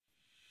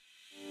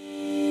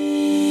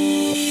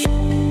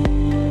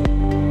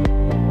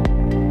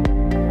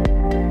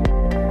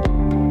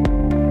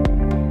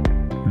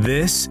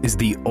This is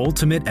the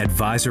Ultimate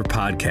Advisor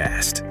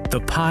Podcast,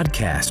 the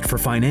podcast for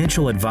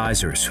financial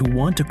advisors who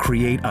want to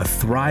create a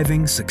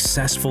thriving,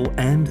 successful,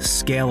 and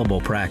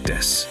scalable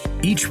practice.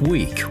 Each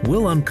week,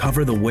 we'll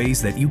uncover the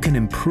ways that you can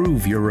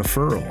improve your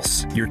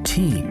referrals, your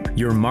team,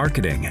 your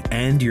marketing,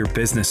 and your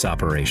business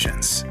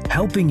operations,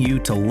 helping you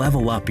to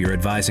level up your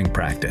advising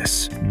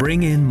practice,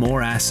 bring in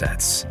more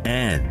assets,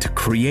 and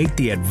create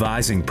the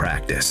advising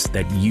practice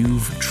that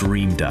you've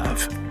dreamed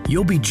of.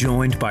 You'll be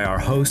joined by our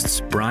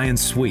hosts, Brian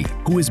Sweet,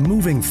 who is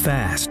moving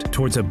fast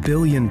towards $1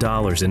 billion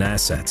in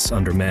assets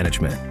under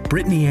management,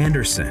 Brittany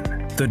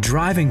Anderson, the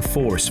driving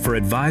force for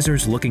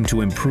advisors looking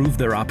to improve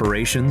their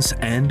operations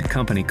and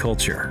company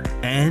culture,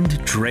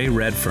 and Dre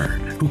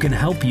Redfern, who can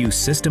help you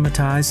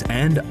systematize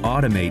and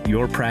automate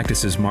your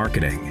practice's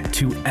marketing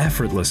to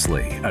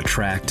effortlessly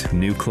attract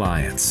new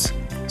clients.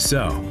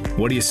 So,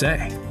 what do you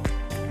say?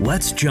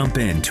 Let's jump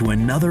into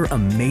another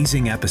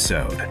amazing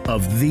episode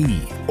of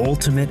the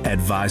Ultimate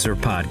Advisor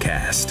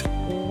Podcast.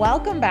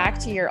 Welcome back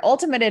to your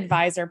Ultimate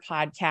Advisor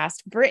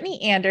Podcast.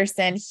 Brittany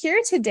Anderson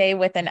here today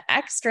with an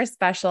extra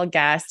special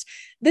guest.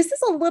 This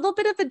is a little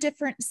bit of a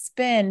different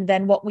spin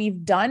than what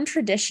we've done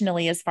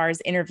traditionally as far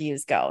as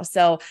interviews go.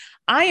 So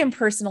I am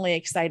personally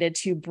excited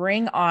to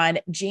bring on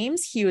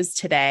James Hughes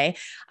today.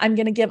 I'm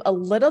going to give a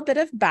little bit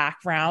of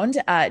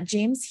background.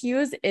 James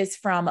Hughes is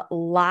from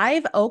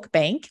Live Oak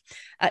Bank.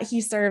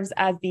 He serves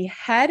as the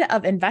head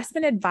of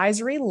investment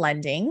advisory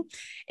lending.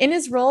 In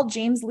his role,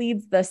 James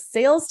leads the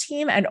sales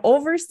team and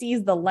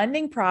oversees the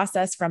lending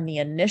process from the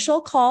initial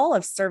call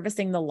of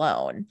servicing the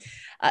loan.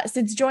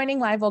 Since joining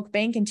Live Oak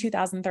Bank in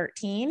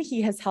 2013,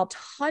 he has helped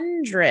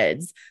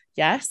hundreds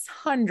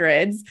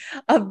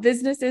of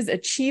businesses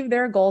achieve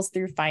their goals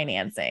through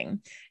financing.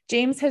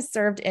 James has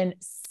served in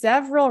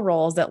several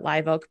roles at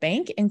Live Oak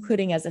Bank,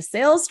 including as a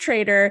sales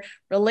trader,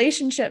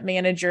 relationship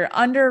manager,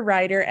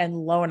 underwriter, and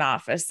loan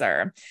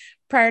officer.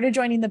 Prior to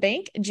joining the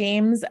bank,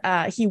 James,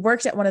 he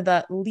worked at one of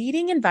the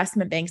leading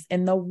investment banks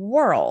in the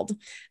world.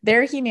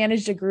 There, he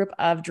managed a group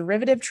of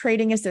derivative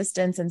trading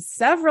assistants and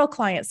several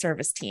client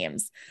service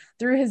teams.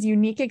 Through his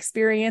unique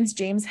experience,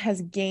 James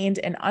has gained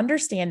an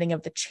understanding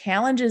of the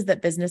challenges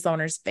that business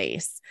owners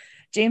face.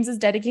 James is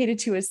dedicated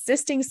to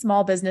assisting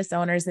small business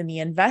owners in the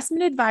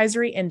investment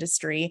advisory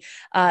industry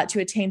to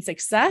attain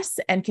success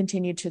and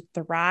continue to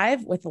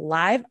thrive with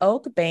Live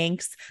Oak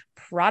Bank's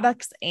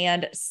products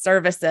and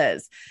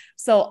services.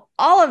 So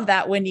all of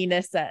that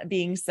windiness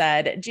being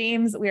said,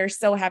 James, we are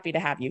so happy to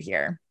have you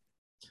here.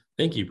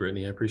 Thank you,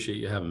 Brittany. I appreciate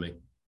you having me.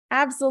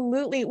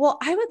 Absolutely. Well,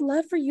 I would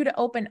love for you to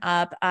open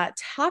up,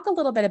 talk a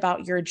little bit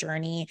about your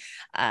journey,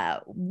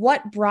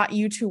 what brought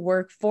you to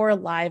work for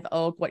Live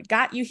Oak, what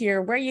got you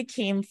here, where you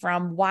came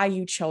from, why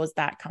you chose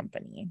that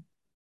company.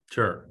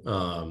 Sure.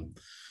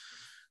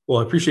 Well,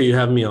 I appreciate you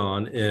having me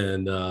on,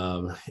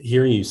 and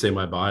hearing you say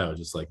my bio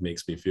just like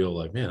makes me feel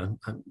like, man,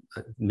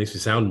 it makes me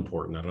sound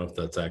important. I don't know if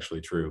that's actually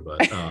true,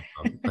 but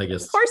I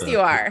guess of course you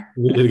are.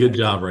 You did a good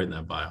job writing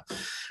that bio.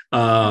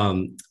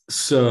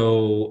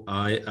 So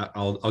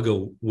I'll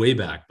go way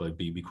back, but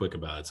be quick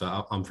about it.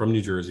 So I'm from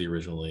New Jersey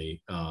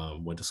originally.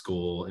 Went to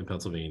school in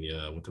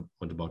Pennsylvania.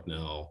 Went to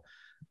Bucknell.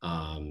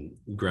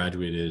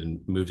 Graduated and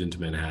moved into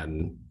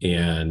Manhattan,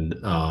 and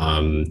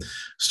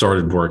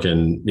started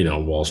working,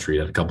 on Wall Street.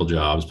 Had a couple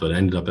jobs, but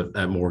ended up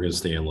at Morgan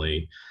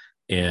Stanley,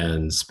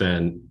 and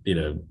spent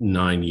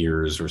 9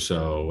 years or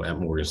so at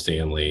Morgan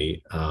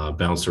Stanley.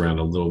 Bounced around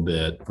a little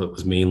bit, but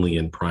was mainly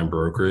in prime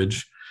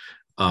brokerage.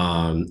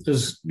 It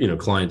was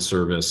client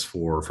service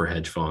for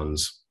hedge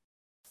funds.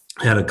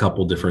 Had a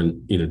couple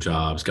different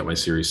jobs. Got my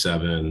Series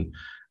 7.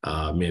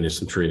 Managed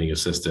some trading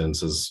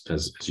assistants,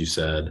 as you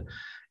said.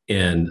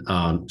 And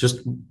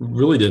just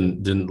really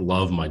didn't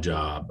love my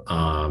job.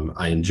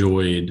 I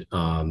enjoyed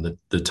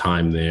the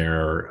time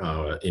there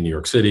in New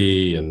York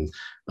City, and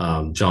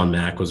John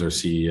Mack was our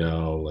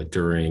CEO. Like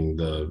during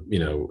the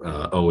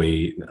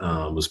 '08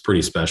 was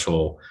pretty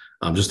special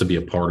just to be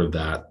a part of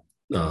that.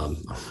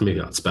 Maybe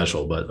not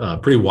special,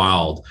 but pretty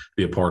wild to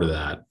be a part of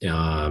that.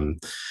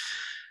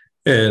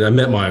 And I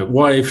met my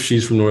wife.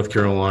 She's from North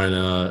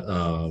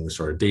Carolina. We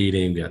started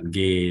dating, got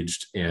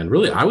engaged, and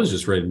really, I was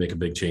just ready to make a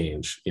big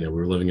change. We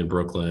were living in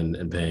Brooklyn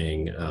and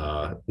paying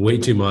way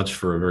too much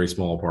for a very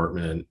small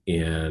apartment,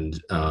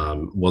 and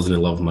wasn't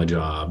in love with my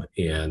job.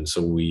 And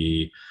so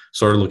we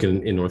started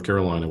looking in North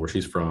Carolina, where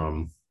she's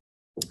from,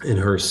 and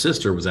her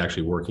sister was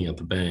actually working at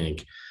the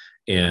bank,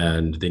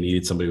 and they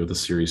needed somebody with a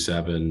Series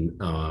 7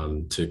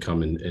 to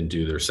come and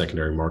do their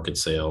secondary market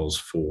sales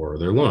for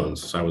their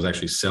loans. So I was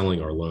actually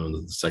selling our loans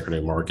at the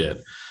secondary market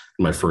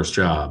in my first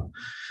job.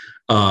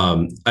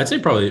 I'd say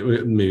probably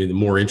maybe the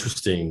more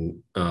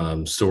interesting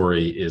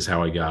story is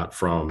how I got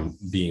from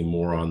being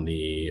more on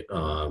the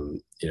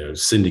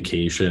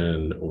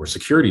syndication or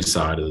security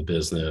side of the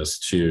business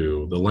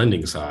to the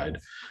lending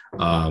side.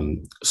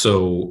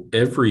 So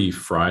every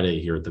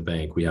Friday here at the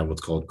bank, we have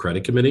what's called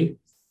credit committee,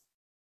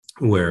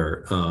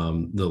 where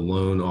the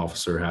loan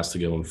officer has to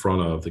go in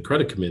front of the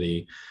credit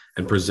committee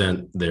and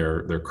present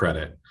their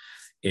credit.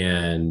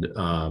 And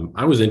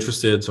I was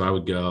interested, so I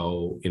would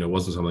go. It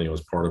wasn't something that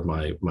was part of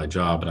my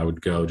job, but I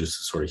would go just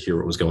to sort of hear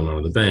what was going on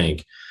in the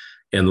bank.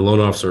 And the loan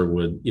officer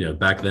would,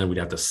 back then we'd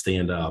have to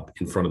stand up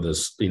in front of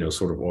this,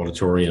 sort of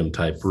auditorium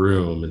type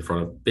room in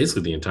front of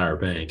basically the entire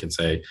bank and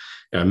say,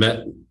 I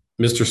met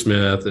Mr.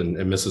 Smith and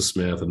Mrs.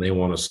 Smith, and they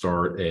want to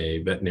start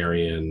a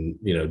veterinarian,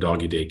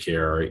 doggy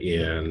daycare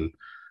in,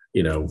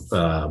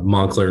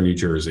 Montclair, New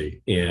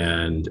Jersey.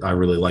 And I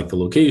really like the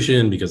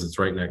location because it's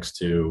right next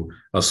to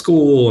a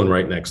school and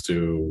right next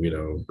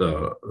to,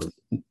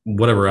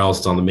 whatever else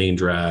is on the main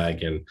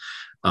drag. And,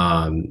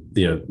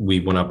 we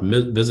went up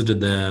and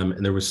visited them,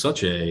 and there was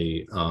such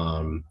a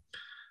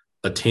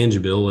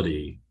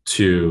tangibility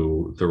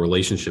to the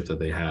relationship that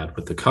they had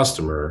with the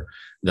customer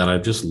that I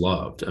just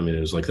loved. I mean, it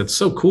was like, that's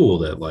so cool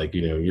that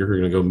you're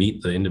going to go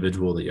meet the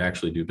individual that you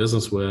actually do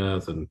business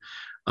with. And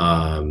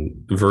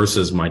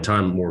versus my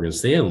time at Morgan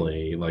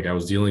Stanley, I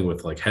was dealing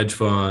with hedge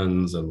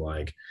funds and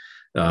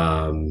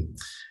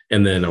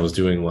and then I was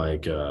doing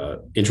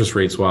interest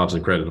rate swaps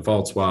and credit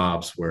default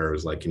swaps, where it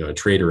was a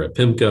trader at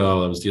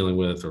PIMCO I was dealing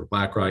with, or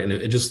BlackRock, and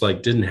it just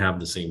didn't have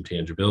the same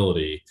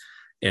tangibility.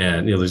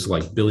 And there's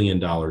 $1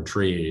 billion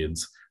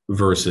trades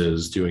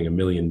versus doing $1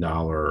 million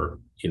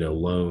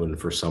loan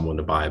for someone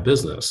to buy a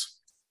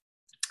business.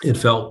 It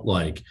felt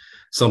like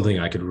something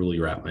I could really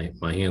wrap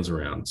my hands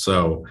around.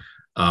 So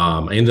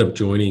I ended up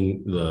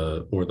joining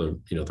the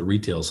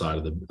retail side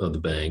of the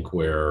bank,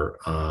 where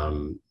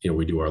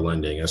we do our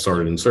lending. I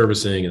started in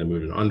servicing and then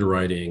moved into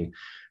underwriting,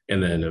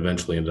 and then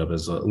eventually ended up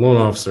as a loan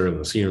officer and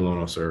a senior loan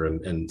officer.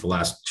 And the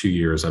last 2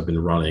 years I've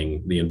been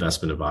running the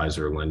investment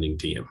advisor lending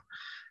team,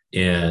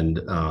 and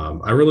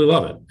I really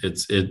love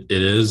it. It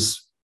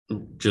is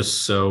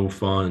just so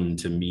fun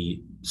to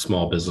meet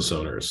small business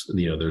owners.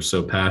 They're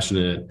so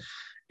passionate.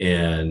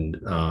 And,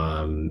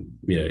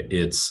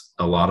 it's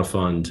a lot of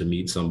fun to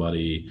meet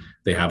somebody.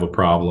 They have a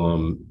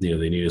problem, they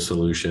need a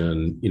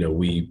solution,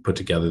 we put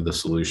together the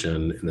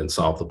solution and then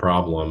solve the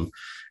problem.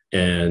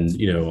 And,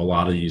 a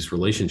lot of these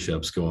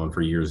relationships go on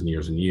for years and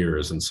years and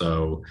years. And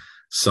so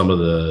some of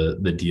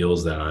the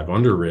deals that I've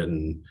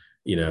underwritten,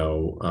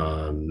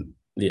 I'm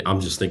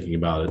just thinking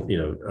about it,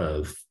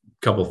 a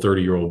couple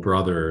 30-year-old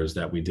brothers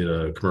that we did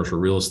a commercial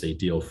real estate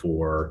deal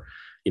for,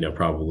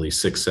 probably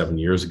 6-7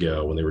 years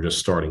ago when they were just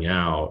starting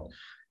out.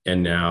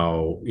 And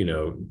now,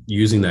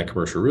 using that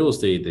commercial real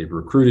estate, they've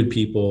recruited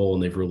people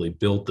and they've really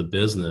built the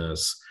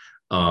business.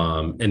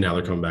 And now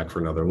they're coming back for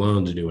another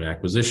loan to do an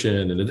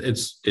acquisition. And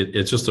it's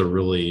just a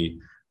really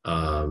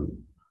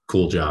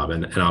cool job.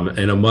 And I'm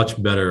in a much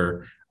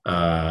better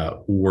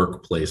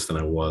workplace than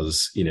I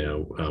was,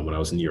 when I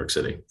was in New York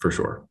City, for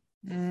sure.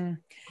 And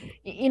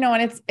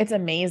it's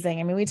amazing.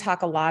 I mean, we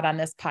talk a lot on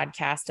this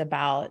podcast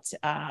about,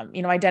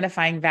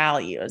 identifying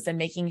values and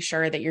making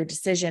sure that your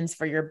decisions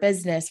for your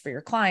business, for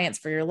your clients,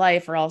 for your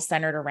life are all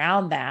centered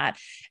around that.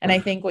 And I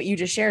think what you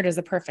just shared is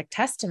a perfect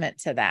testament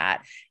to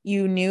that.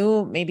 You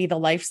knew maybe the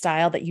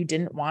lifestyle that you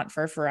didn't want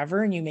for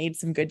forever, and you made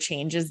some good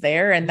changes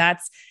there. And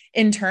that's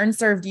in turn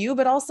served you,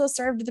 but also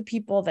served the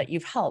people that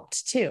you've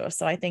helped too.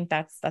 So I think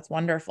that's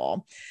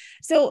wonderful.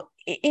 So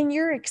in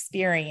your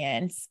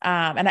experience,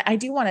 and I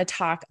do want to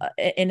talk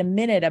in a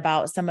minute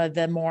about some of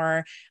the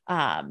more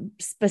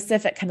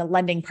specific kind of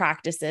lending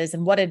practices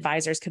and what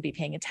advisors could be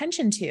paying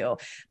attention to.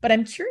 But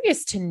I'm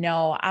curious to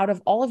know, out of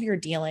all of your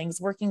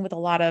dealings, working with a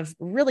lot of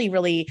really,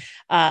 really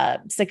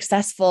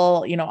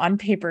successful, on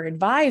paper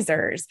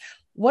advisors,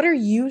 what are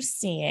you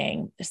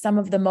seeing some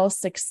of the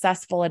most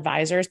successful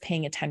advisors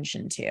paying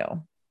attention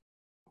to?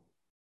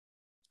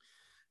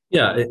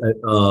 Yeah,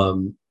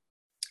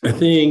 I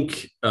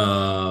think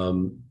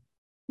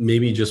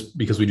maybe just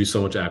because we do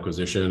so much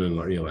acquisition,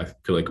 and I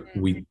feel like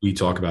we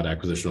talk about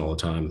acquisition all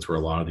the time. It's where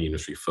a lot of the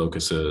industry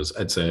focuses.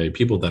 I'd say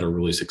people that are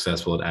really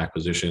successful at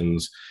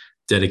acquisitions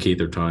dedicate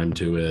their time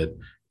to it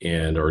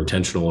and are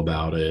intentional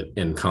about it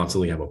and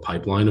constantly have a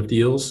pipeline of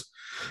deals.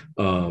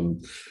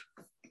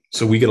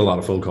 So we get a lot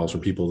of phone calls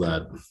from people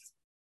that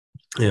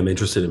am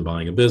interested in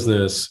buying a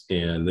business,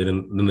 and they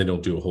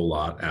don't do a whole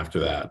lot after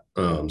that.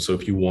 So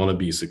if you want to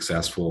be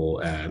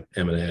successful at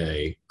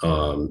M&A,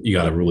 you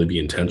got to really be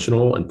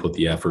intentional and put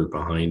the effort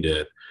behind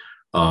it.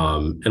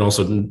 And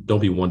also don't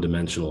be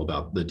one-dimensional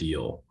about the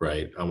deal,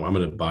 right? I'm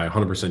going to buy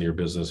 100% of your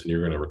business and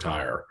you're going to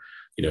retire.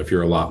 If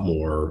you're a lot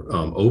more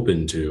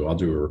open to, I'll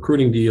do a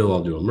recruiting deal,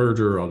 I'll do a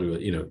merger, I'll do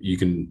it, you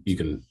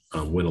can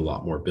win a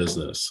lot more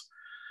business.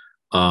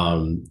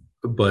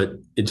 But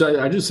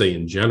I just say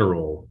in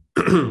general,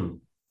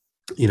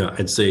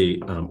 I'd say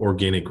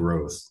organic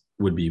growth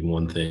would be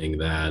one thing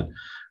that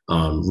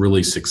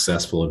really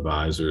successful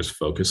advisors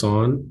focus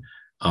on.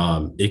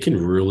 It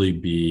can really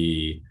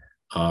be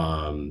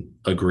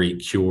a great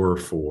cure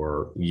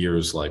for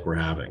years like we're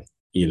having.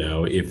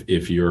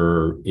 If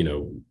you're,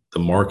 the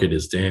market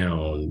is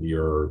down,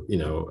 your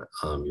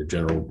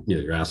general,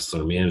 your assets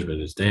under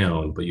management is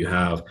down, but you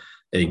have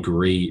a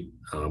great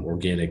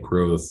organic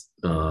growth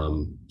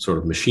sort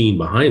of machine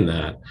behind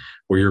that,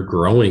 where you're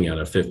growing at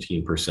a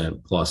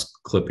 15% plus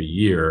clip a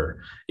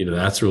year,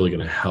 that's really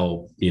going to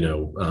help,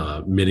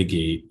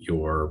 mitigate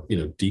your,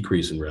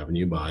 decrease in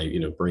revenue by,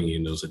 bringing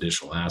in those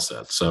additional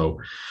assets. So,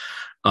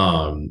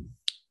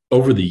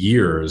 over the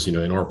years,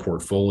 in our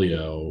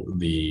portfolio,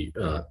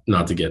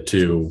 not to get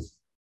too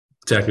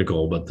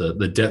technical, but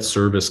the debt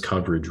service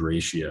coverage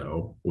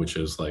ratio, which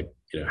is like,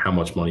 how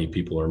much money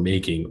people are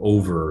making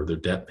over their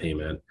debt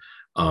payment,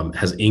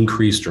 has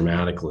increased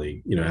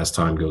dramatically, as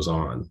time goes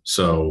on.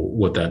 So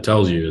what that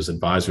tells you is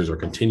advisors are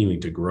continuing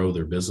to grow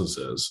their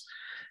businesses.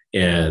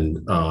 And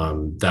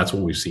that's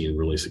what we've seen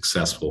really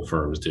successful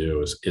firms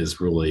do is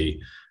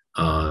really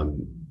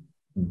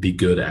be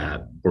good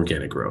at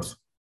organic growth.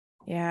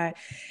 Yeah.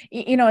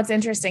 It's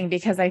interesting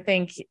because I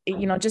think,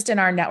 just in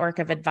our network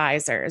of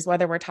advisors,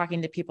 whether we're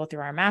talking to people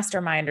through our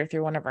mastermind or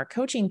through one of our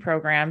coaching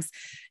programs,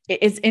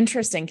 it's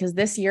interesting because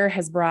this year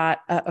has brought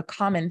a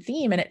common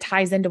theme, and it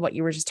ties into what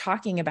you were just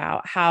talking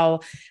about, how,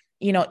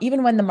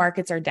 even when the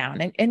markets are down,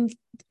 and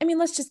I mean,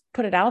 let's just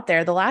put it out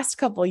there. The last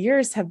couple of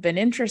years have been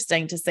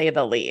interesting, to say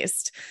the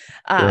least.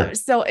 Sure.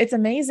 So it's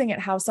amazing at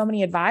how so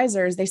many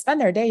advisors, they spend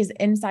their days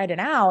inside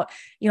and out,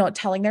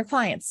 telling their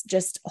clients,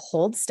 just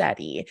hold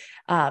steady,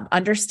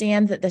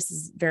 understand that this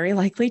is very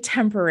likely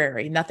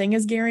temporary. Nothing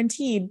is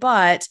guaranteed,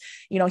 but,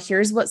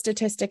 here's what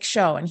statistics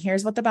show, and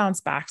here's what the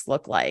bounce backs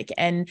look like.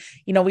 And,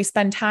 we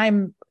spend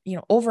time,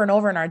 over and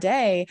over in our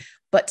day,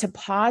 but to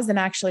pause and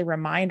actually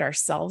remind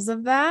ourselves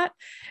of that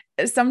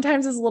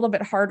sometimes is a little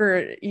bit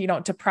harder,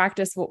 to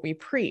practice what we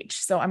preach.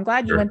 So I'm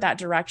glad you went that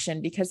direction,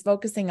 because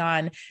focusing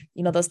on,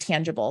 those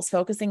tangibles,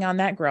 focusing on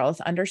that growth,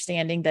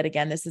 understanding that,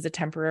 again, this is a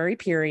temporary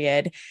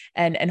period,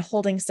 and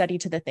holding steady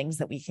to the things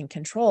that we can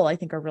control, I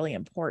think are really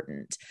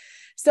important.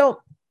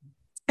 So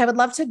I would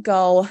love to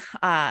go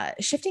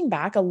shifting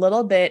back a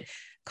little bit,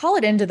 call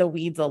it into the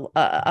weeds in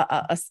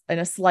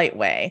a slight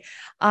way.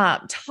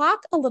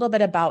 Talk a little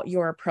bit about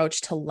your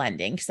approach to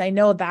lending, because I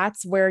know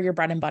that's where your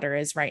bread and butter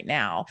is right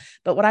now.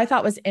 But what I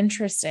thought was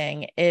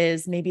interesting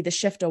is maybe the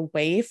shift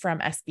away from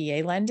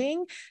SBA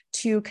lending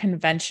to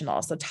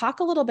conventional. So talk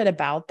a little bit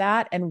about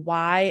that and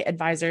why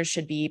advisors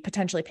should be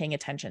potentially paying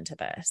attention to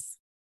this.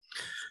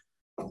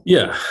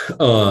 Yeah.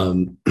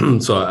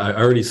 So I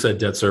already said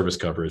debt service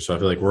coverage, so I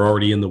feel like we're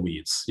already in the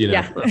weeds,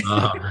 Yeah.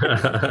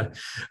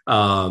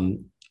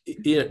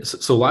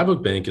 So Live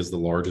Oak Bank is the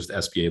largest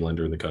SBA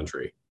lender in the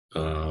country.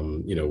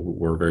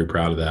 We're very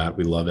proud of that.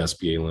 We love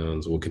SBA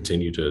loans. We'll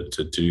continue to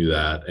do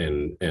that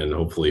and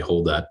hopefully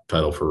hold that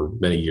title for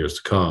many years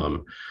to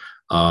come.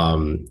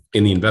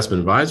 In the investment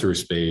advisory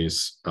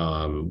space,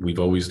 we've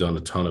always done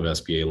a ton of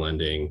SBA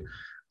lending,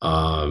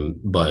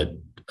 but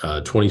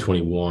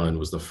 2021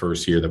 was the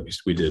first year that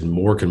we did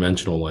more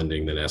conventional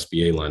lending than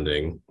SBA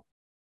lending.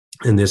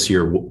 And this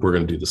year we're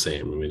going to do the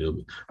same. I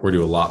mean, we're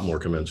doing a lot more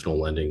conventional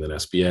lending than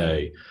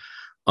SBA.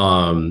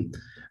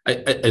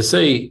 I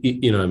say,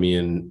 we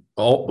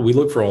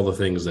look for all the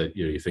things that,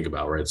 you think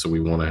about, right? So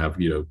we want to have,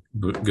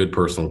 good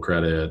personal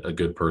credit, a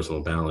good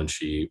personal balance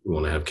sheet. We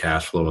want to have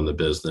cash flow in the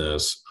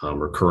business,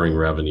 recurring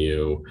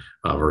revenue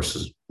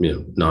versus,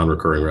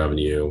 non-recurring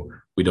revenue.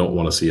 We don't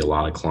want to see a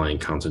lot of client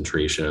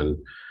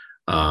concentration.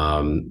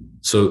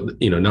 So,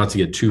 not to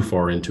get too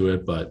far into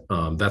it, but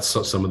that's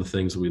some of the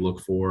things that we look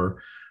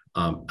for.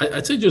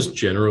 I'd say just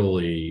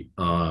generally,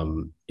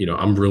 I'm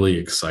really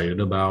excited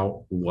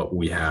about what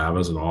we have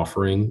as an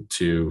offering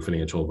to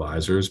financial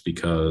advisors,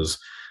 because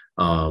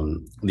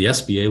the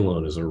SBA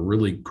loan is a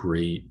really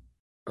great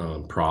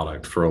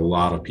product for a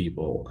lot of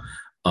people,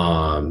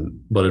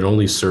 but it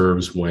only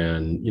serves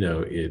when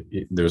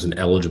there's an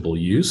eligible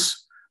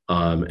use,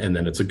 and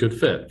then it's a good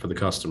fit for the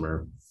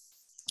customer.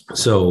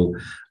 So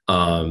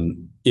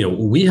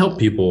we help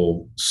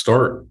people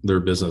start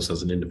their business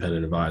as an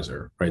independent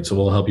advisor, right? So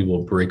we'll help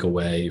people break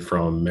away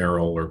from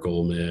Merrill or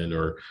Goldman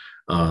or,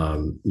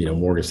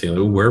 Morgan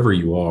Stanley, wherever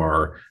you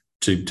are,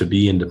 to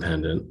be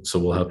independent. So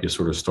we'll help you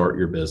sort of start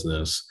your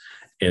business.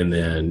 And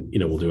then,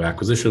 we'll do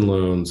acquisition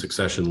loans,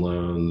 succession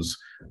loans,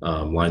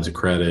 lines of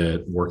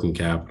credit, working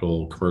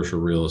capital, commercial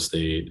real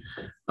estate,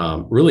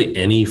 really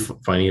any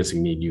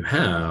financing need you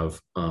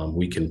have,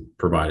 we can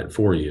provide it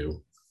for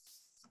you.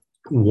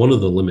 One of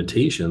the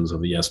limitations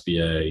of the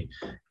SBA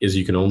is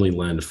you can only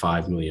lend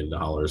 $5 million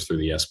through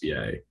the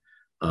SBA.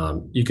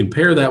 You can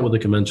pair that with a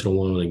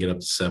conventional loan and get up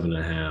to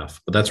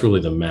 7.5, but that's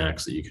really the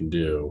max that you can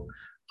do.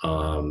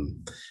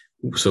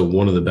 So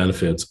one of the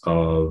benefits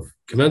of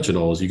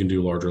conventional is you can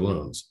do larger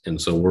loans. And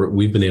so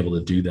we've been able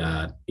to do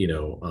that,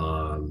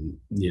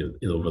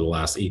 over the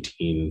last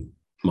 18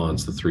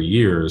 months to 3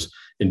 years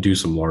and do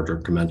some larger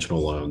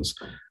conventional loans.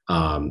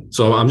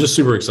 So I'm just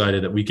super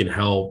excited that we can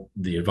help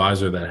the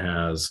advisor that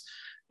has,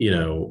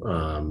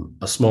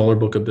 a smaller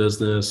book of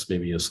business,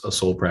 maybe a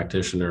sole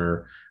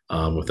practitioner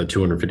with a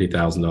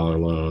 $250,000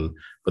 loan.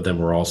 But then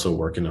we're also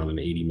working on an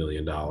 $80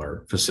 million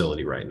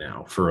facility right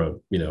now for a,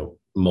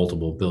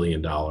 multiple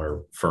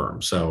billion-dollar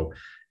firm. So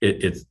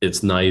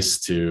it's nice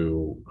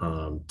to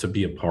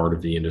be a part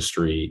of the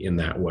industry in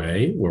that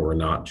way, where we're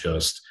not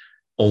just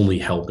only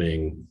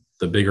helping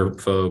the bigger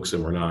folks,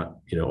 and we're not,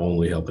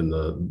 only helping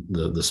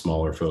the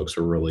smaller folks.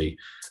 We're really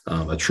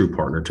a true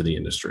partner to the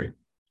industry.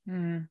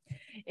 Mm.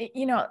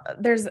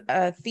 There's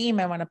a theme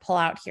I want to pull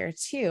out here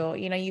too.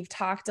 You've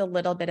talked a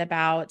little bit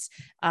about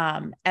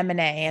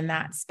M&A in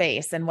that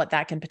space and what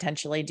that can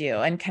potentially do,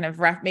 and kind of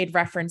made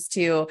reference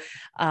to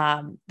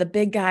the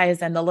big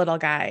guys and the little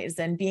guys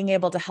and being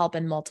able to help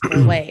in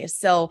multiple ways.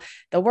 So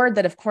the word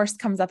that of course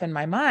comes up in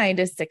my mind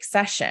is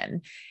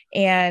succession.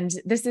 And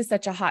this is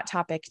such a hot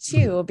topic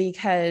too,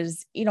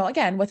 because,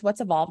 again, with what's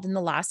evolved in the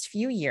last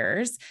few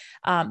years,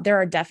 there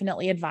are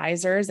definitely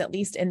advisors, at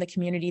least in the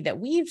community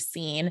that we've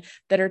seen,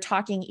 that are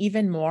talking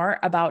even more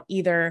about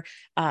either,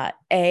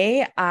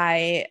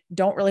 I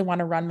don't really want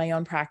to run my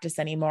own practice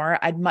anymore.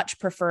 I'd much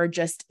prefer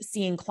just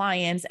seeing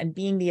clients and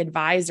being the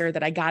advisor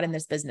that I got in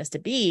this business to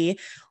be.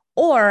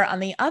 Or on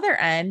the other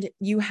end,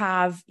 you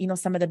have,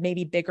 some of the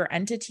maybe bigger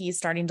entities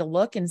starting to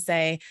look and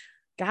say,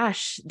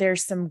 gosh,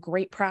 there's some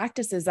great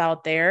practices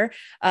out there.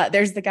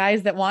 There's the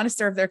guys that want to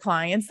serve their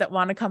clients, that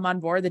want to come on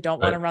board, that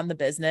don't want to run the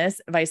business,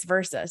 vice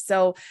versa.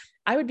 So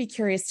I would be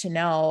curious to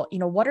know,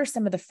 what are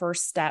some of the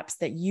first steps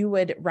that you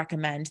would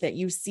recommend that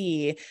you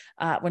see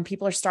when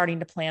people are starting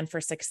to plan for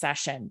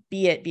succession,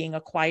 be it being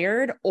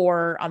acquired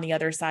or on the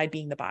other side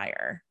being the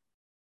buyer?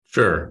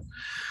 Sure.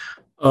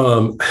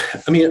 I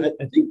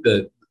think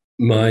that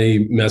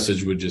my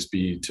message would just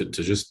be to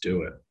just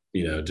do it.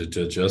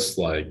 To just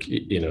I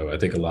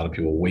think a lot of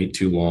people wait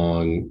too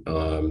long.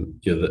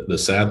 The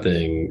sad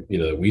thing,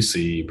 we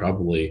see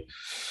probably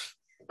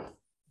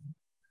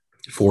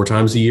 4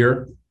 times a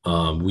year.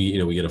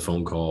 We get a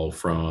phone call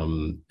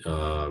from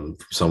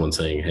someone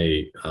saying,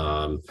 "Hey,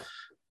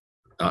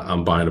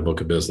 I'm buying a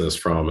book of business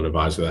from an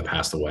advisor that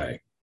passed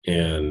away."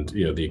 And,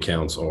 the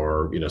accounts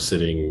are,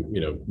 sitting,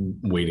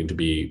 waiting to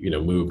be,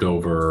 moved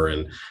over,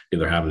 and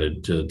they're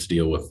having to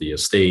deal with the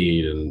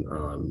estate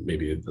and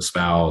maybe the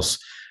spouse.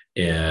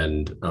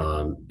 And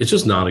it's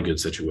just not a good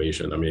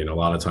situation. I mean, a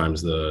lot of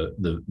times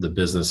the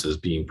business is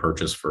being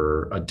purchased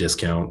for a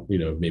discount,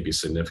 maybe a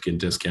significant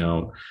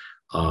discount.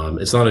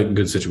 It's not a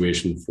good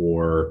situation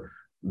for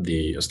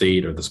the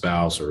estate or the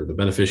spouse or the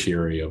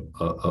beneficiary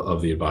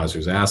of the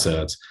advisor's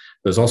assets.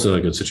 But it's also not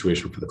a good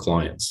situation for the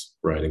clients,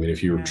 right? I mean,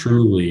 if you're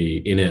truly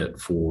in it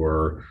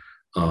for,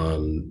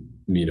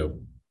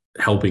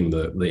 helping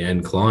the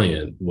end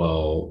client,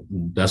 well,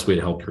 best way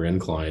to help your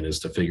end client is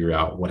to figure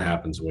out what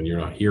happens when you're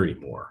not here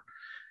anymore.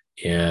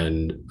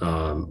 And,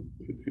 that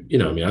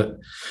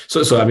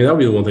would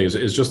be the one thing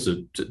is just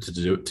to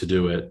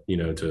do it,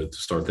 to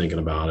start thinking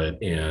about it,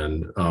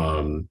 and,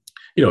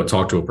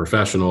 talk to a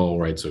professional,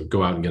 right? So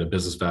go out and get a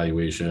business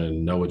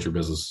valuation, know what your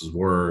business is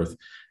worth,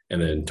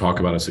 and then talk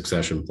about a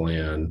succession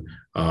plan.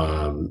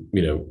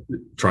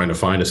 Trying to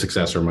find a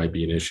successor might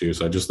be an issue.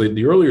 So just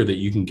the earlier that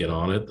you can get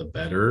on it, the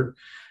better.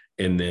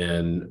 And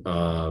then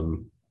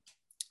the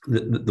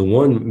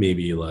one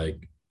maybe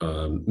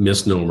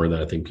misnomer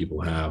that I think people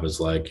have is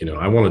I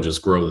want to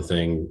just grow the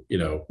thing,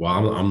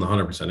 while I'm the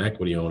 100%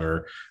 equity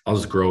owner, I'll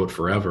just grow it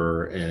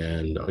forever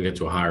and I'll get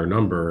to a higher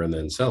number and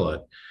then sell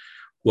it.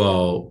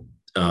 Well,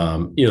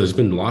 there's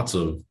been lots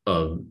of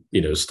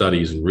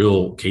studies and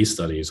real case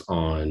studies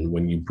on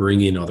when you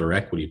bring in other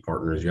equity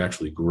partners, you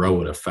actually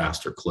grow at a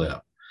faster clip.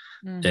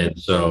 Mm-hmm. And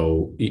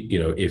so,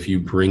 if you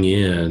bring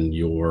in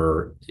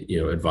your,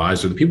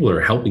 advisor, the people that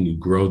are helping you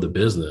grow the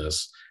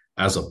business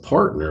as a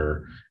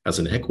partner, as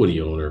an equity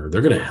owner,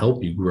 they're going to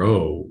help you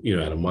grow,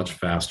 at a much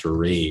faster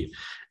rate.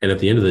 And at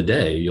the end of the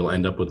day, you'll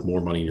end up with more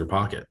money in your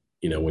pocket,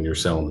 when you're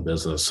selling the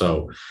business.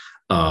 So,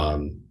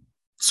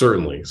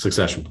 certainly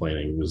succession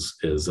planning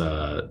is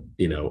a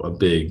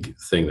big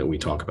thing that we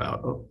talk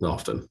about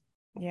often.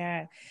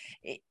 Yeah.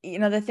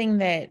 The thing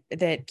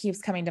that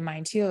keeps coming to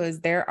mind too,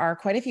 is there are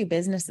quite a few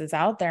businesses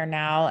out there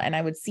now, and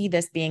I would see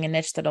this being a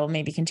niche that'll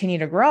maybe continue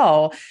to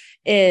grow,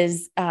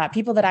 is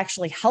people that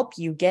actually help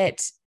you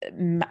get,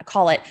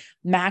 call it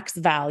max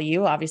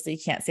value. Obviously you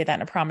can't say that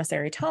in a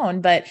promissory tone,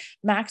 but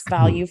max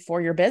value for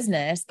your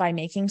business by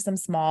making some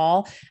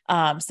small,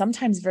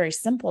 sometimes very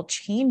simple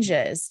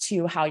changes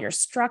to how you're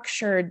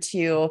structured,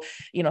 to,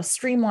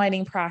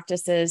 streamlining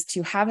practices,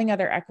 to having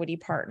other equity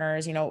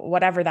partners,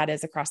 whatever that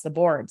is across the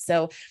board.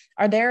 So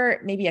are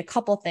there maybe a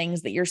couple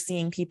things that you're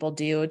seeing people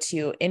do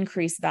to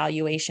increase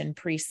valuation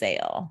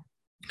pre-sale?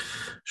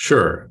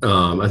 Sure.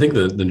 I think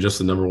that just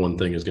the number one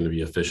thing is going to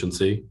be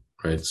efficiency.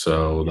 Right.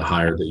 So the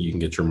higher that you can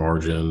get your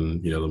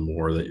margin, the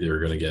more that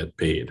you're going to get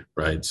paid.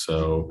 Right.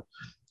 So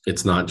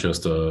it's not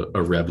just a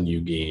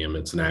revenue game.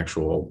 It's an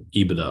actual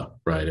EBITDA.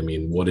 Right. I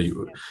mean, what do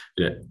you,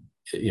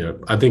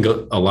 I think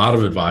a lot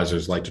of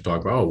advisors like to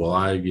talk about, oh, well,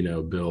 I,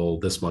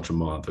 bill this much a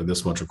month or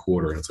this much a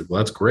quarter. And it's like, well,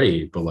 that's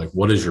great. But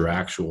what is your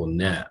actual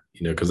net?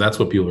 Because that's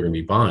what people are going to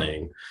be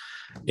buying.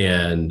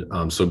 And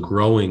so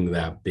growing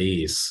that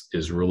base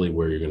is really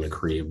where you're going to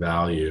create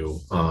value.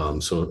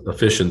 So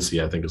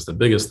efficiency, I think, is the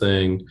biggest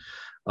thing.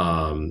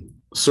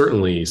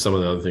 Certainly some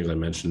of the other things I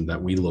mentioned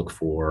that we look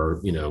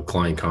for,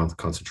 client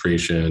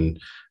concentration,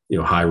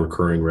 high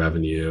recurring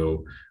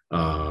revenue,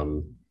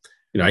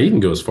 I even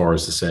go as far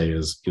as to say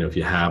is, if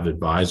you have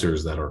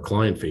advisors that are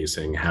client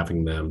facing,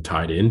 having them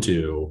tied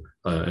into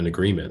an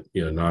agreement,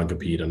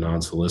 non-compete, a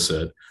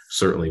non-solicit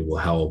certainly will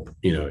help,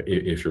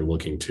 if you're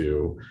looking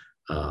to,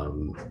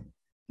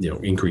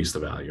 increase the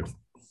value.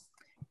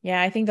 Yeah,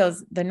 I think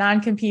the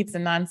non-competes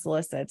and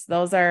non-solicits,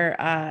 those are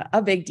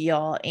a big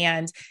deal.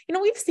 And,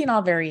 we've seen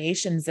all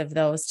variations of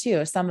those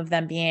too. Some of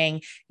them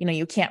being,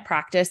 you can't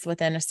practice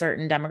within a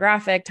certain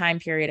demographic, time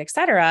period, et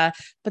cetera.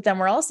 But then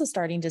we're also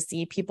starting to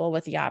see people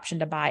with the option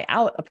to buy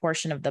out a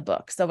portion of the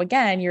book. So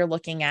again, you're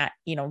looking at,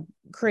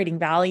 creating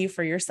value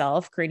for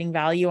yourself, creating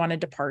value on a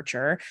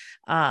departure.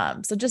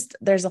 So just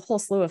there's a whole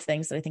slew of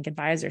things that I think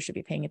advisors should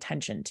be paying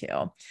attention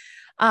to.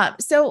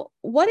 So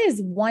what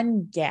is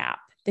one gap?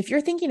 If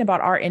you're thinking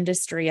about our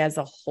industry as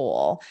a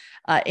whole,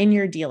 in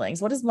your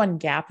dealings, what is one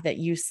gap that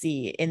you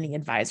see in the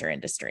advisor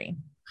industry?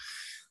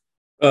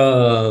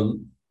 I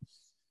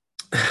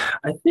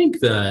think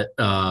that,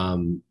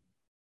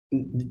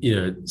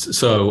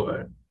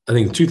 so I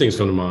think two things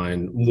come to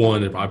mind.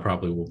 One, if I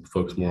probably will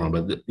focus more on,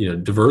 but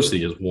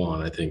diversity is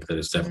one. I think that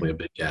it's definitely a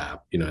big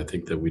gap. I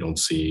think that we don't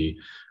see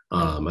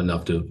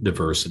enough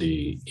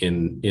diversity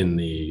in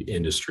the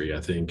industry.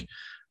 I think,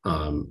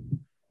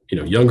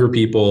 younger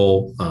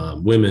people,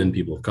 women,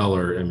 people of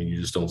color. I mean, you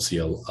just don't see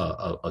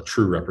a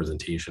true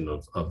representation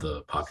of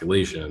the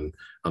population.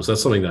 So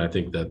that's something that I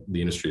think that the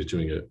industry is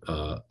doing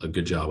a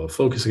good job of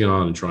focusing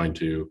on and trying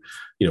to,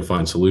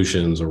 find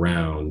solutions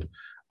around.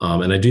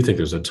 And I do think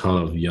there's a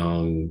ton of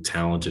young,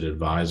 talented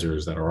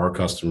advisors that are our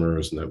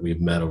customers and that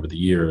we've met over the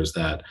years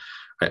that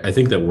I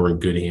think that we're in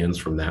good hands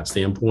from that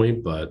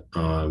standpoint. But,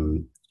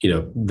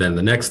 then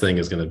the next thing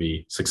is going to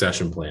be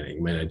succession planning.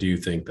 I mean, I do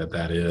think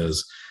that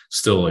is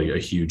still a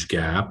huge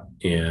gap.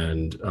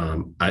 And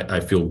I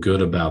feel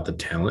good about the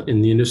talent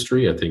in the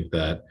industry. I think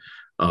that,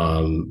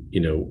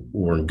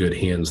 we're in good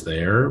hands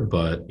there,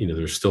 but,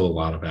 there's still a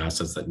lot of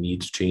assets that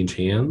need to change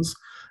hands.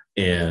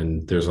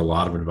 And there's a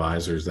lot of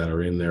advisors that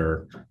are in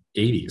their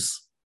 80s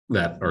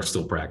that are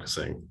still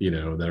practicing,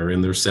 that are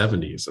in their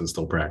 70s and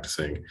still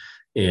practicing.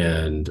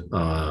 And,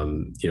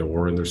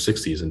 or in their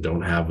 60s and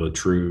don't have a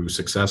true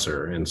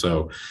successor. And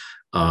so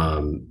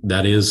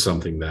that is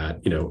something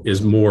that,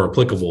 is more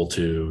applicable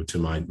to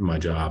my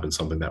job and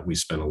something that we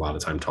spend a lot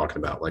of time talking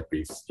about, like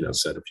we,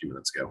 said a few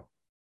minutes ago.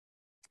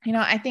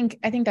 I think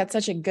that's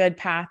such a good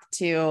path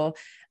to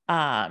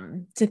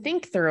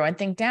think through and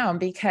think down,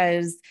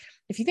 because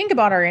if you think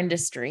about our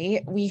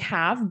industry,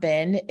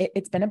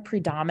 it's been a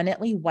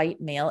predominantly white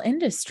male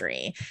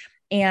industry.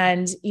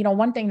 And,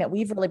 one thing that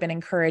we've really been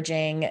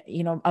encouraging,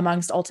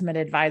 amongst Ultimate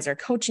Advisor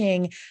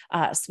Coaching,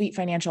 Sweet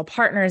Financial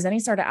Partners, any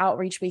sort of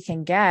outreach we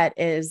can get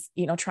is,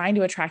 trying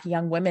to attract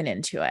young women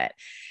into it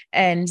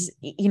and,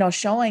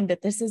 showing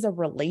that this is a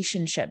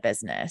relationship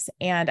business.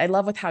 And I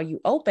love with how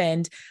you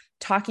opened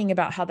talking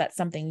about how that's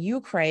something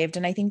you craved.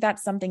 And I think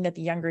that's something that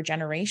the younger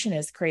generation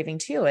is craving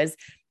too, is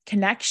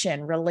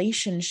connection,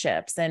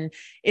 relationships, and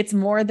it's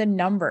more than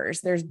numbers.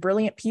 There's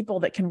brilliant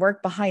people that can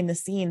work behind the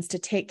scenes to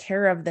take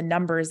care of the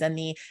numbers and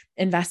the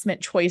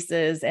investment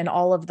choices and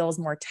all of those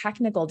more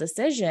technical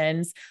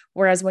decisions.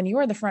 Whereas when you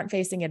are the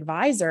front-facing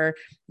advisor,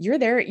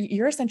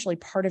 you're essentially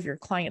part of your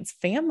client's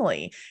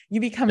family. You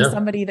become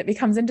somebody that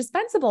becomes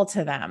indispensable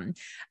to them.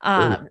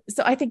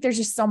 So I think there's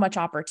just so much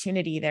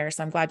opportunity there.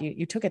 So I'm glad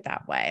you took it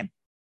that way.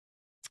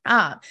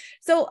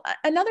 So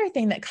another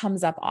thing that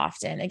comes up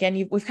often,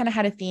 again, we've kind of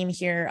had a theme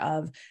here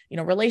of,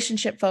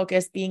 relationship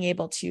focus, being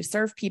able to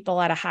serve people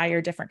at a higher,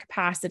 different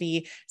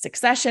capacity,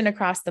 succession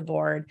across the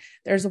board.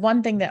 There's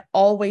one thing that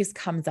always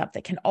comes up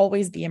that can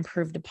always be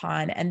improved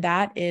upon, and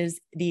that is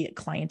the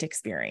client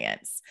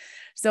experience.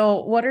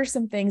 So what are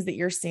some things that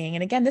you're seeing?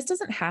 And again, this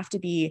doesn't have to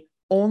be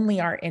only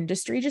our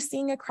industry, just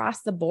seeing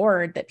across the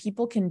board that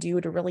people can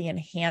do to really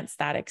enhance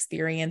that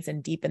experience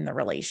and deepen the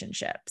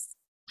relationships.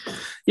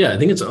 Yeah, I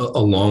think it's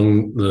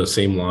along the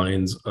same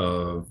lines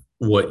of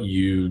what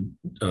you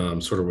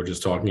sort of were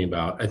just talking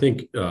about. I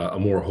think a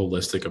more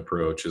holistic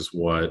approach is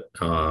what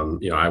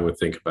I would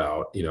think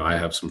about. I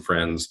have some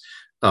friends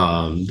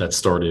that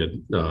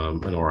started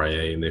an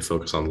RIA and they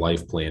focus on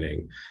life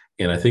planning.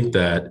 And I think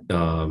that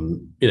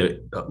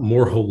a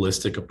more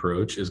holistic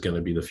approach is going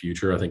to be the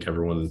future. I think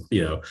everyone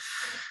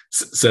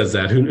says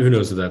that. Who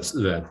knows if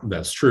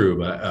that's true?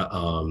 But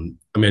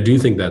I do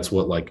think that's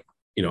what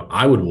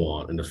I would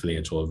want in a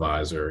financial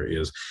advisor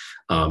is,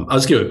 I'll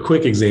just give a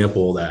quick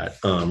example that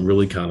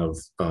really kind of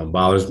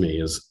bothers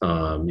me is,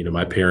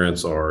 my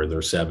parents are in their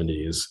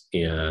 70s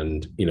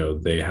and,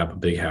 they have a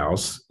big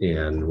house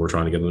and we're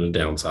trying to get them to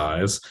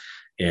downsize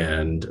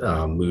and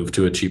move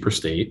to a cheaper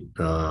state,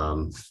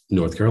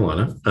 North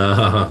Carolina.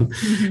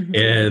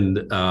 And,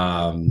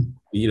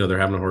 they're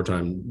having a hard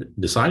time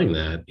deciding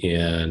that.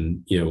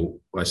 And,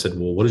 I said,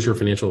 well, what does your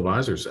financial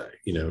advisor say?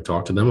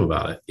 Talk to them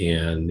about it.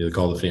 And they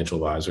called the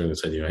financial advisor and they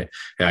said, hey,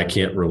 I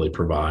can't really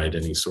provide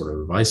any sort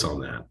of advice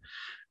on that.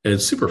 And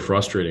it's super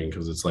frustrating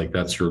because it's like,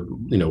 that's your,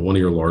 one of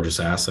your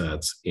largest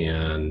assets.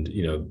 And,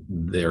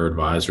 their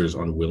advisor is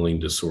unwilling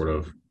to sort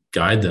of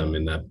guide them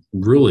in that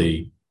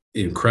really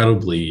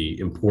incredibly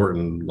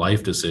important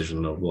life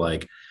decision of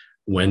like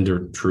when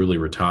to truly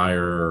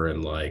retire,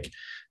 and like,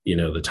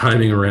 the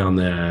timing around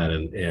that.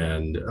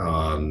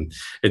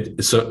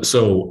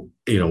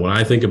 When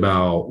I think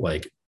about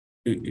like,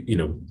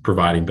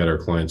 providing better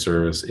client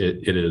service,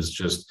 it is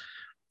just,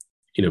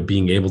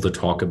 being able to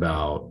talk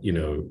about,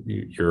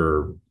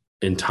 your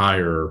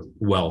entire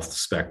wealth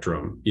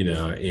spectrum,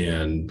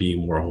 and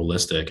being more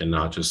holistic, and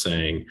not just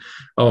saying,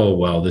 oh,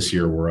 well, this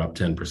year we're up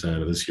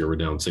 10%, or this year we're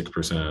down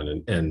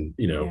 6%. And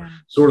Yeah.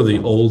 sort of the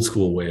old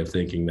school way of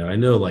thinking that I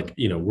know, like,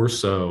 we're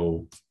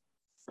so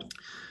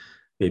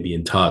maybe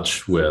in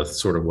touch with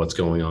sort of what's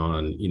going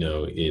on,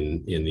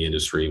 in the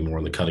industry, more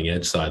on the cutting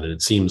edge side, that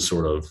it seems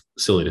sort of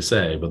silly to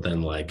say, but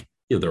then like,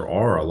 there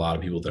are a lot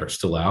of people that are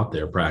still out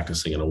there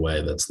practicing in a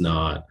way that's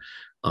not,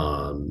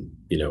 on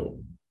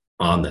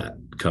that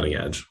cutting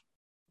edge.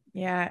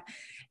 Yeah.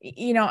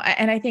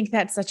 And I think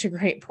that's such a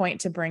great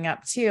point to bring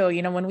up too.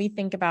 When we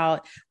think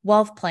about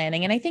wealth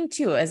planning, and I think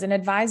too, as an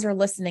advisor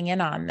listening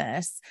in on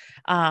this,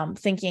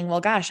 thinking,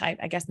 well, gosh,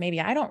 I guess maybe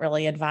I don't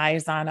really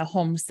advise on a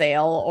home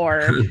sale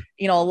or,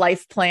 a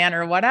life plan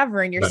or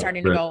whatever. And you're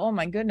starting to go, oh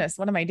my goodness,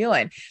 what am I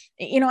doing?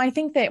 I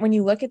think that when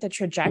you look at the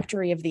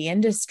trajectory of the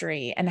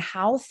industry and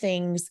how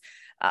things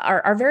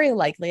are very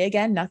likely,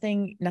 again,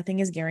 nothing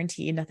is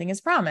guaranteed, nothing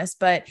is promised,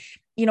 but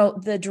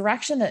the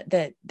direction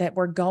that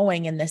we're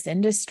going in this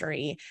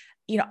industry,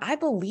 I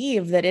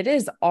believe that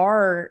it's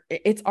our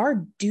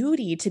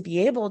duty to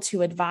be able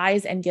to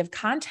advise and give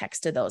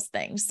context to those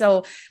things.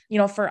 So,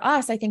 for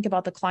us, I think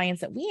about the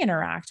clients that we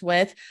interact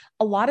with.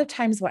 A lot of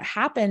times what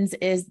happens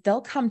is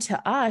they'll come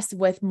to us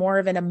with more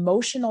of an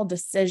emotional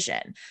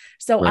decision.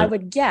 So Right. I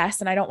would guess,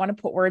 and I don't want to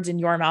put words in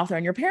your mouth or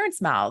in your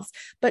parents' mouths,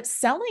 but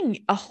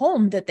selling a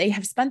home that they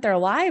have spent their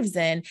lives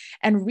in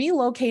and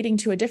relocating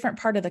to a different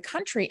part of the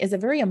country is a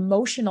very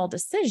emotional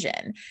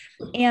decision.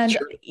 And,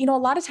 Sure. a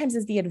lot of times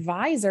as the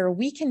advisor,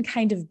 we can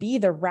kind of be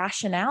the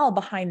rationale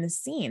behind the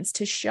scenes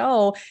to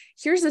show,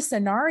 here's a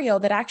scenario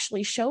that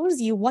actually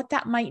shows you what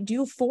that might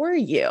do for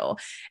you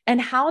and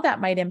how that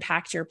might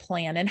impact your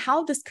plan and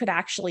how this could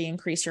actually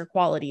increase your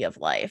quality of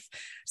life.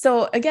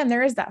 So again,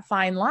 there is that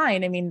fine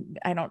line. I mean,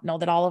 I don't know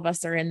that all of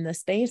us are in the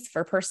space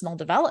for personal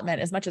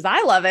development as much as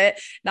I love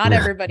it. Not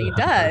everybody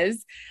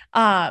does.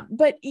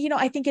 But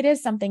I think it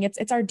is something,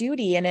 it's our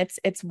duty, and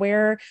it's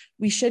where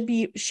we should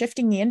be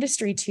shifting the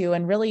industry to,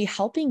 and really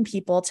helping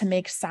people to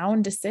make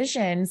sound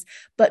decisions,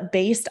 but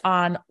based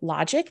on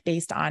logic,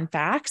 based on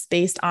facts,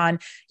 based on,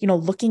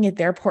 looking at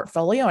their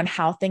portfolio and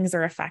how things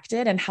are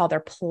affected and how their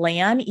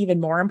plan, even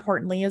more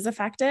importantly, is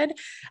affected.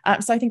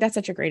 So I think that's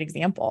such a great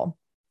example.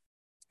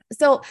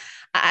 So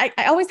I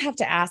always have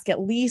to ask at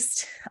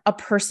least a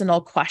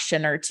personal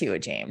question or two,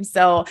 James.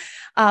 So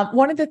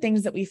one of the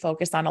things that we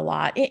focus on a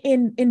lot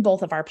in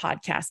both of our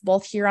podcasts,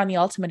 both here on the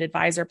Ultimate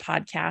Advisor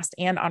podcast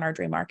and on our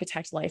Dream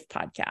Architect Life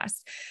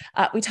podcast,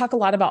 we talk a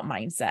lot about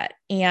mindset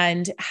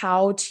and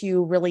how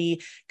to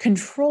really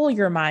control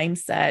your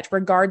mindset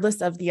regardless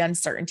of the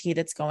uncertainty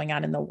that's going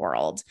on in the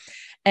world.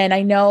 And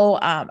I know,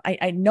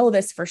 I know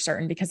this for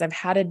certain because I've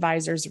had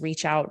advisors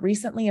reach out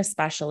recently,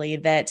 especially,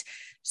 that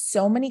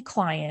so many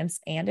clients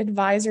and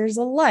advisors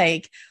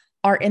alike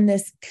are in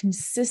this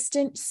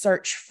consistent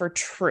search for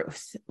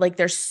truth. Like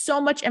there's so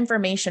much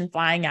information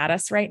flying at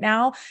us right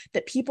now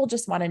that people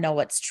just want to know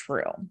what's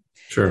true.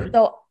 Sure.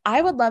 So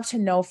I would love to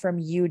know from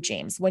you,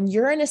 James, when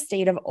you're in a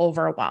state of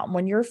overwhelm,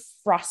 when you're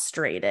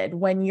frustrated,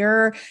 when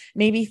you're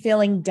maybe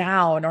feeling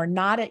down or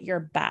not at your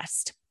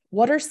best,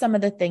 what are some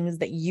of the things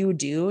that you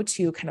do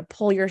to kind of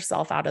pull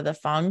yourself out of the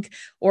funk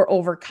or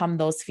overcome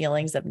those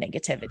feelings of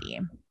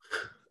negativity?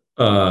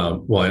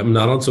 Well, I'm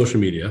not on social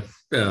media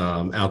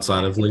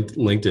outside of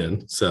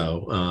LinkedIn,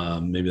 so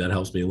maybe that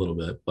helps me a little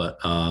bit. But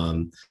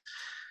I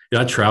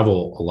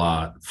travel a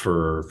lot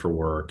for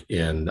work,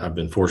 and I've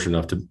been fortunate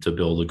enough to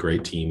build a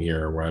great team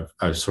here, where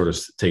I've sort of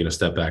taken a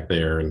step back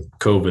there, and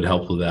COVID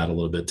helped with that a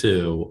little bit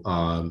too.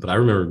 But I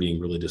remember being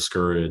really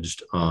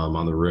discouraged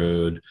on the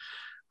road.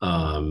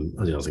 I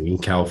was like in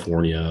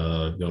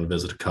California, going to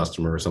visit a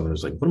customer or something. I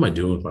was like, what am I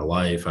doing with my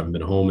life? I haven't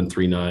been home in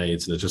 3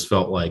 nights, and it just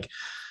felt like,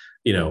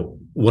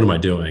 what am I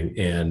doing?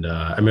 And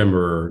I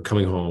remember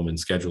coming home and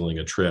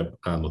scheduling a trip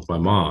with my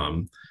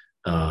mom.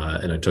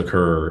 And I took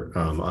her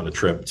on a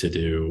trip to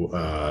do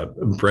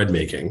bread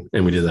making.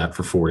 And we did that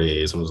for 4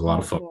 days. And it was a lot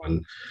of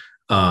fun.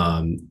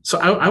 So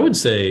I would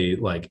say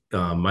like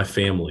my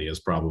family is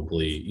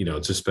probably,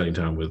 just spending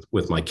time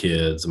with my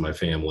kids and my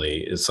family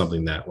is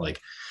something that like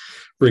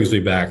brings me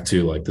back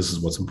to like, this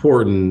is what's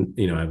important.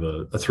 I have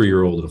a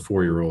 3-year-old and a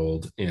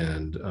 4-year-old,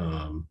 and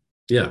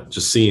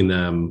just seeing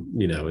them,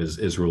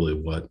 is really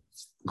what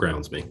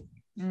grounds me.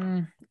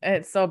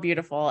 It's so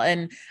beautiful.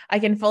 And I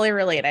can fully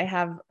relate. I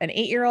have an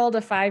 8-year-old,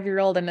 a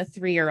 5-year-old, and a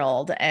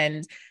 3-year-old.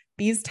 And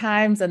these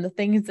times and the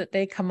things that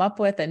they come up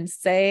with and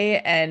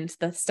say, and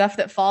the stuff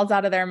that falls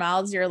out of their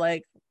mouths, you're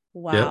like,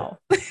 wow.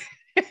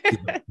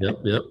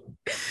 Yep.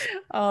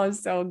 Oh,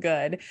 so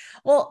good.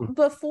 Well,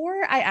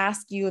 before I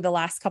ask you the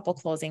last couple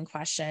closing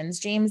questions,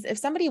 James, if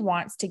somebody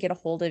wants to get a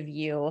hold of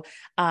you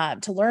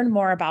to learn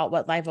more about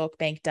what Live Oak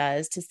Bank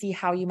does, to see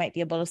how you might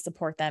be able to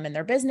support them in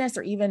their business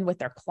or even with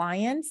their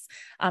clients,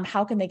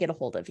 how can they get a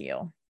hold of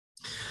you?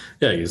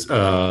 Yeah, use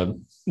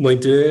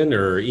LinkedIn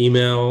or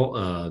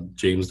email,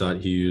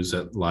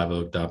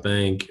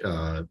 james.hughes@liveoak.bank,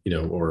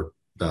 or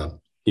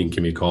you can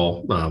give me a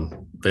call,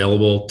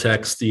 available,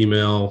 text,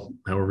 email,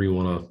 however you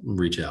want to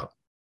reach out.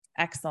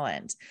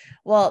 Excellent.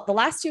 Well, the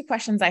last two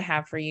questions I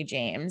have for you,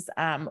 James,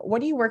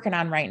 what are you working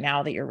on right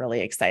now that you're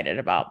really excited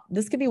about?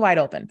 This could be wide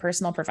open,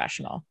 personal,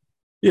 professional.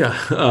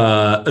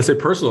 Yeah, I'd say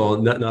personal,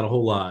 not a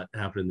whole lot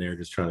happening there.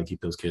 Just trying to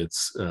keep those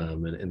kids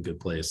in a good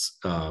place,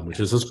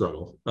 which is a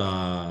struggle.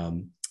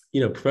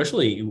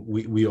 Professionally,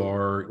 we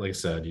are, like I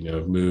said,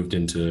 moved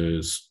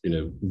into,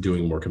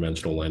 doing more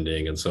conventional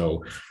lending. And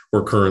so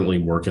we're currently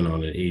working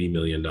on an $80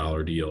 million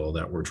deal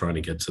that we're trying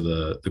to get to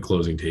the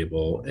closing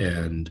table.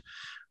 And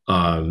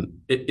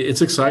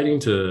it's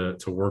exciting to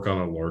work on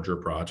a larger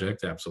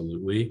project.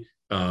 Absolutely.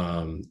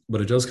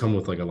 But it does come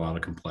with like a lot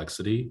of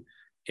complexity.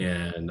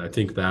 And I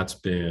think that's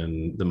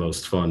been the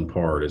most fun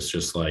part. It's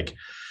just like,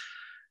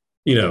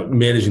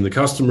 managing the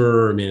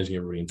customer, managing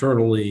everybody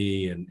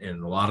internally, and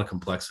a lot of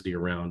complexity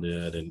around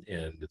it. And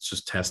it's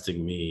just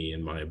testing me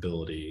and my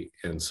ability.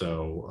 And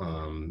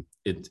so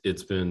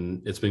it's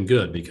been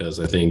good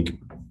because I think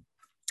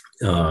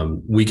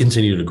we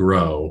continue to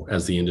grow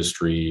as the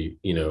industry,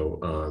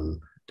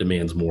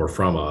 demands more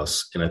from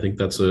us. And I think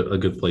that's a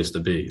good place to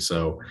be.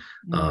 So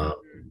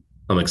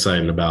I'm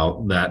excited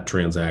about that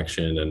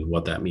transaction and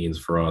what that means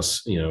for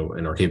us,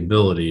 and our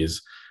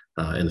capabilities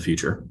in the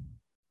future.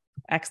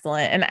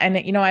 Excellent.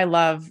 And I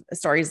love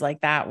stories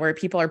like that where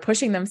people are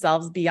pushing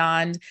themselves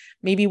beyond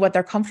maybe what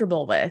they're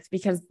comfortable with,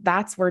 because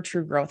that's where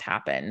true growth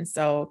happens.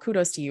 So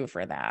kudos to you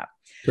for that.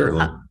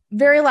 Certainly.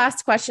 Very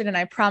last question, and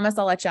I promise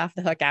I'll let you off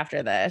the hook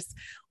after this.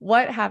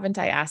 What haven't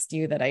I asked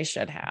you that I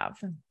should have?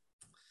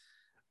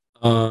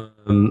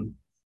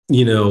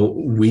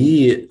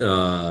 We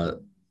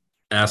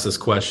ask this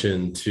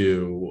question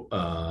to,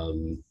 I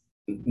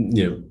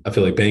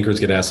feel like bankers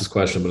get asked this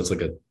question, but it's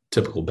like a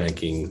typical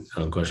banking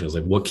question. Is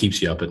like, what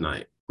keeps you up at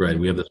night, right?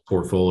 We have this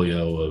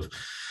portfolio of,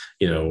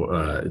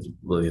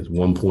 it's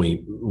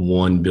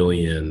 1.1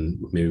 billion,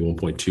 maybe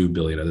 1.2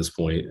 billion at this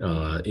point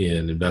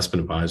in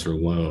investment advisor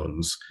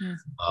loans.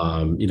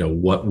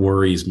 What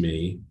worries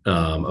me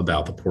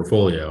about the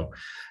portfolio?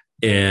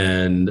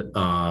 And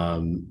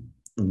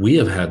we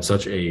have had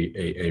such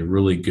a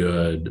really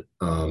good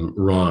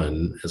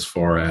run as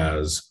far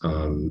as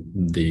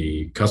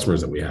the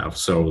customers that we have.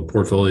 So the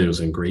portfolio is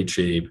in great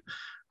shape.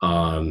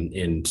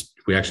 And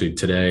we actually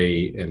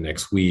today and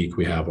next week,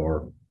 we have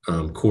our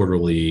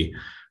quarterly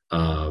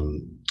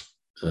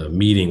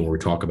meeting where we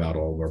talk about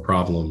all of our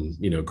problem,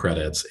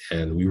 credits,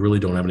 and we really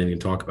don't have anything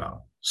to talk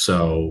about.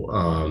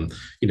 So,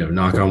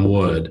 knock on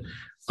wood,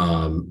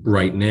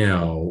 right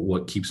now,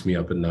 what keeps me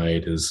up at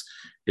night is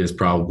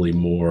probably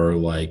more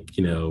like,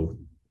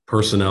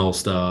 personnel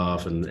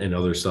stuff and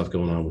other stuff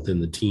going on within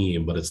the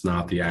team, but it's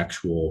not the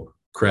actual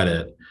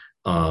credit,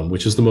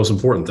 which is the most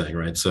important thing,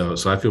 right? So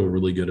I feel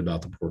really good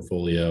about the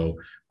portfolio,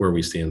 where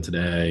we stand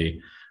today,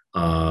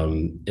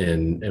 and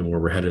where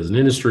we're headed as an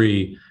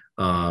industry.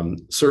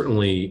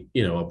 Certainly,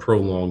 a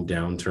prolonged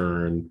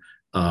downturn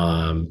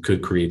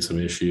could create some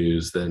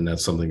issues. Then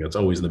that's something that's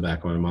always in the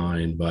back of my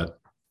mind. But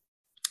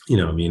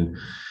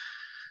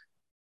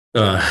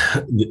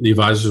the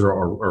advisors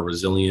are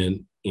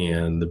resilient,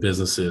 and the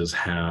businesses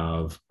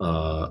have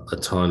a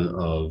ton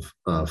of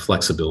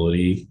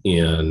flexibility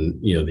in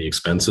the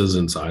expenses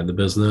inside the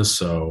business.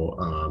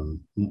 So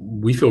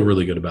we feel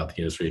really good about the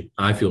industry.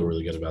 I feel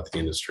really good about the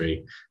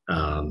industry.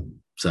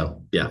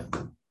 So yeah.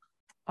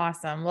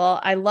 Awesome. Well,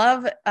 I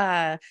love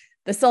the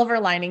silver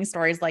lining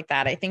stories like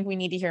that. I think we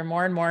need to hear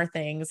more and more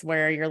things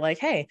where you're like,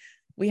 hey,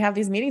 we have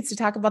these meetings to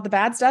talk about the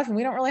bad stuff, and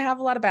we don't really have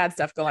a lot of bad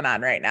stuff going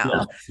on right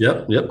now.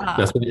 Yep.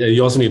 That's what,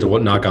 you also need to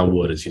knock on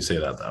wood as you say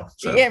that, though.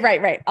 So. Yeah,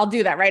 right. I'll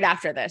do that right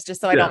after this, just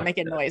so I don't make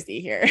it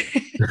noisy here.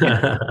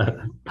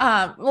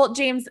 Well,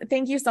 James,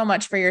 thank you so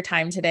much for your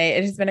time today.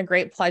 It has been a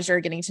great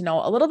pleasure getting to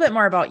know a little bit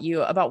more about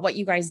you, about what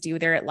you guys do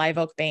there at Live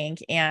Oak Bank.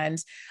 And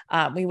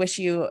we wish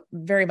you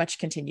very much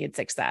continued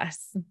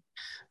success.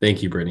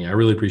 Thank you, Brittany. I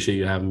really appreciate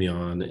you having me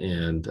on.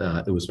 And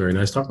it was very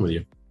nice talking with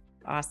you.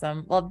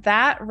 Awesome. Well,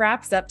 that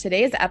wraps up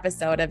today's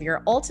episode of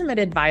your Ultimate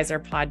Advisor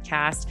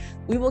podcast.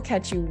 We will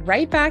catch you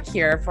right back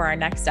here for our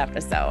next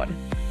episode.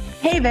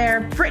 Hey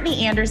there,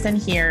 Brittany Anderson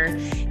here.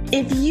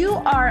 If you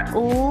are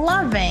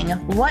loving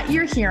what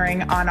you're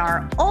hearing on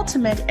our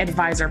Ultimate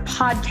Advisor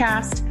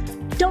podcast,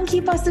 don't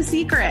keep us a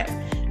secret.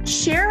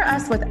 Share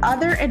us with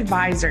other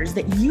advisors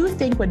that you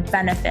think would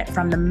benefit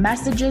from the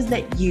messages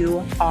that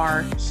you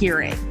are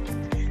hearing.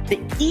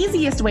 The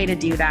easiest way to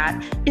do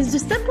that is to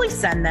simply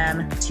send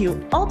them to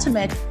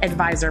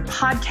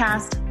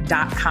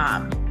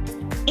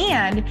ultimateadvisorpodcast.com.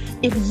 And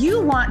if you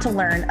want to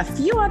learn a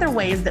few other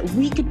ways that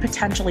we could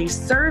potentially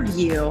serve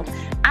you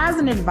as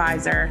an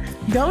advisor,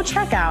 go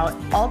check out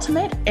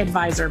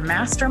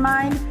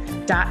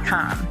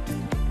ultimateadvisormastermind.com.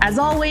 As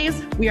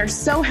always, we are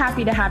so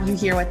happy to have you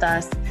here with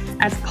us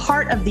as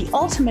part of the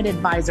Ultimate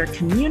Advisor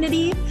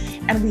community,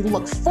 and we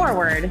look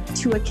forward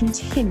to a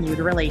continued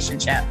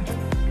relationship.